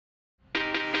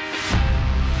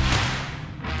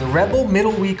The Rebel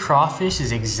middle weed crawfish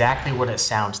is exactly what it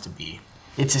sounds to be.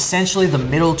 It's essentially the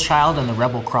middle child in the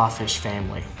Rebel crawfish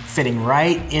family, fitting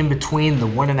right in between the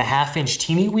 1.5-inch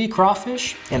teeny weed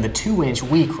crawfish and the 2-inch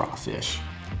weed crawfish.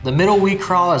 The middle weed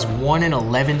craw is 1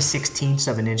 11/16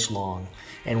 of an inch long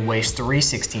and weighs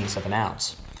 3/16 of an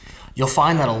ounce. You'll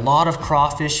find that a lot of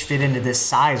crawfish fit into this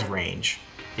size range.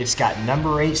 It's got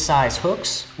number 8 size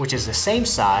hooks, which is the same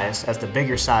size as the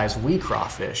bigger size weed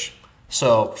crawfish.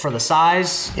 So for the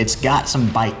size, it's got some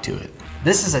bite to it.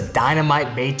 This is a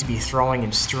dynamite bait to be throwing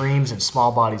in streams and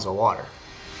small bodies of water.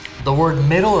 The word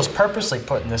middle is purposely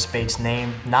put in this bait's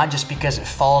name, not just because it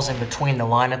falls in between the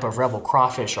lineup of Rebel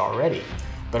crawfish already,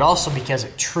 but also because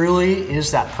it truly is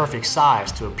that perfect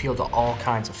size to appeal to all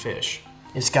kinds of fish.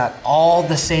 It's got all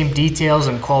the same details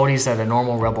and qualities that a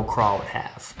normal Rebel craw would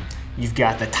have. You've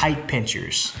got the tight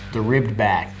pinchers, the ribbed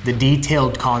back, the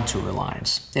detailed contour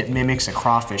lines. It mimics a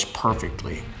crawfish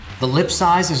perfectly. The lip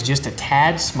size is just a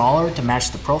tad smaller to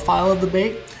match the profile of the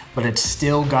bait, but it's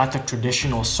still got the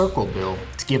traditional circle bill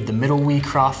to give the middle weed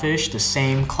crawfish the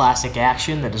same classic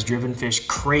action that has driven fish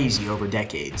crazy over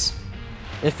decades.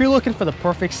 If you're looking for the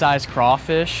perfect size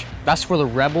crawfish, that's where the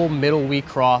Rebel middle weed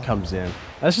craw comes in.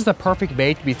 This is the perfect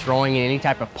bait to be throwing in any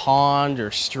type of pond or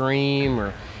stream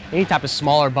or any type of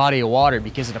smaller body of water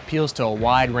because it appeals to a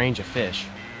wide range of fish.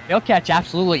 They'll catch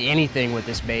absolutely anything with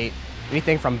this bait.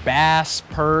 Anything from bass,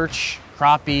 perch,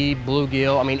 crappie,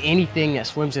 bluegill, I mean anything that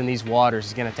swims in these waters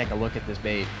is gonna take a look at this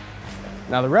bait.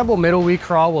 Now the Rebel middle weed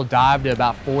craw will dive to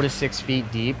about 4 to 6 feet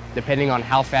deep, depending on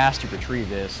how fast you retrieve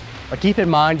this. But keep in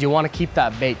mind, you wanna keep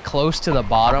that bait close to the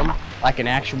bottom like an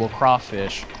actual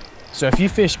crawfish. So if you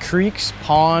fish creeks,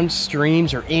 ponds,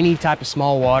 streams, or any type of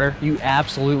small water, you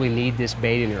absolutely need this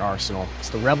bait in your arsenal. It's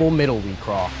the Rebel middle weed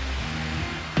craw.